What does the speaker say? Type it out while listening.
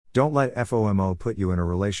Don't let F.O.M.O put you in a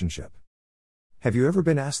relationship. Have you ever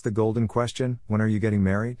been asked the golden question, when are you getting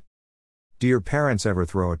married? Do your parents ever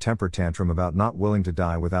throw a temper tantrum about not willing to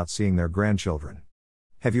die without seeing their grandchildren?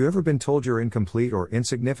 Have you ever been told you're incomplete or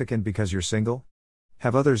insignificant because you're single?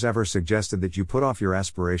 Have others ever suggested that you put off your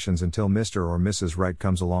aspirations until Mr. or Mrs. Right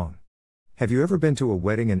comes along? Have you ever been to a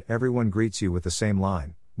wedding and everyone greets you with the same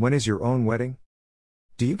line, when is your own wedding?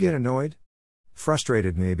 Do you get annoyed?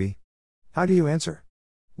 Frustrated maybe? How do you answer?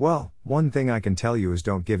 Well, one thing I can tell you is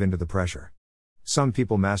don't give in to the pressure. Some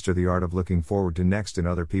people master the art of looking forward to next in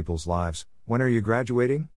other people's lives. When are you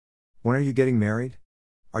graduating? When are you getting married?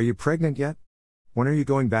 Are you pregnant yet? When are you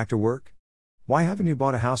going back to work? Why haven't you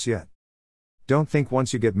bought a house yet? Don't think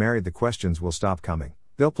once you get married the questions will stop coming.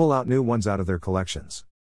 They'll pull out new ones out of their collections.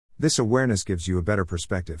 This awareness gives you a better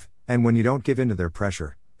perspective, and when you don't give in to their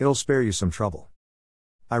pressure, it'll spare you some trouble.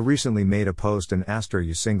 I recently made a post and asked, are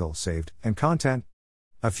you single, saved, and content?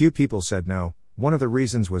 A few people said no. One of the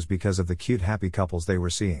reasons was because of the cute happy couples they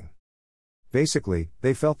were seeing. Basically,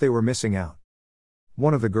 they felt they were missing out.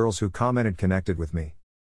 One of the girls who commented connected with me.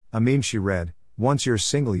 A meme she read, once you're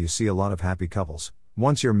single you see a lot of happy couples,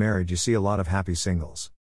 once you're married you see a lot of happy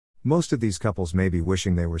singles. Most of these couples may be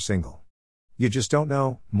wishing they were single. You just don't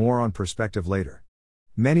know, more on perspective later.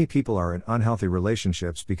 Many people are in unhealthy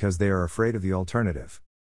relationships because they are afraid of the alternative.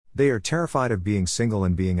 They are terrified of being single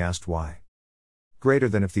and being asked why. Greater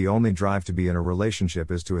than if the only drive to be in a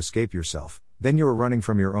relationship is to escape yourself, then you are running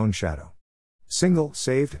from your own shadow. Single,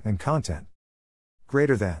 saved, and content.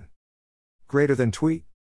 Greater than. Greater than tweet.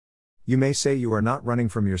 You may say you are not running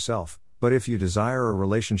from yourself, but if you desire a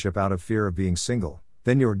relationship out of fear of being single,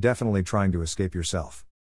 then you are definitely trying to escape yourself.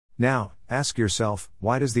 Now, ask yourself,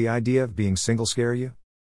 why does the idea of being single scare you?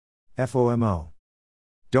 F.O.M.O.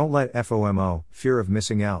 Don't let F.O.M.O, fear of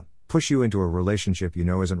missing out, push you into a relationship you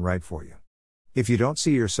know isn't right for you. If you don't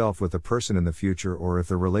see yourself with the person in the future or if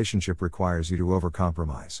the relationship requires you to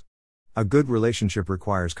overcompromise. A good relationship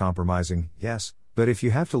requires compromising, yes, but if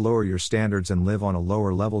you have to lower your standards and live on a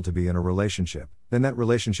lower level to be in a relationship, then that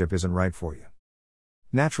relationship isn't right for you.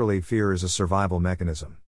 Naturally, fear is a survival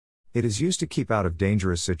mechanism. It is used to keep out of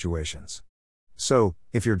dangerous situations. So,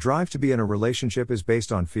 if your drive to be in a relationship is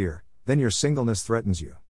based on fear, then your singleness threatens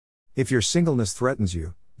you. If your singleness threatens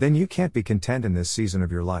you, then you can't be content in this season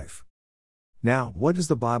of your life. Now, what does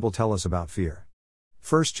the Bible tell us about fear?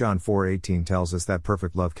 1 John 4:18 tells us that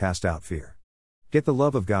perfect love casts out fear. Get the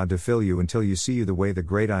love of God to fill you until you see you the way the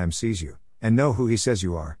great I Am sees you, and know who He says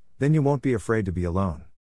you are, then you won't be afraid to be alone.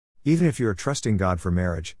 Even if you are trusting God for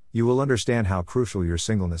marriage, you will understand how crucial your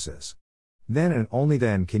singleness is. Then and only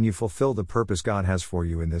then can you fulfill the purpose God has for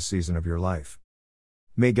you in this season of your life.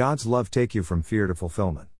 May God's love take you from fear to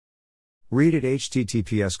fulfillment. Read at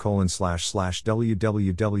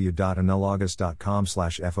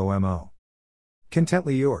https://www.anaelleauguste.com/FOMO.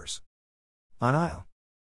 Contently yours. Anaelle.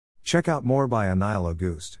 Check out more by Anaelle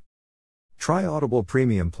Auguste. Try Audible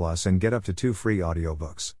Premium Plus and get up to 2 free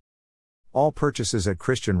audiobooks. All purchases at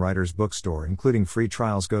Christian Writers Bookstore including free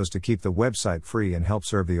trials goes to keep the website free and help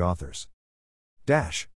serve the authors.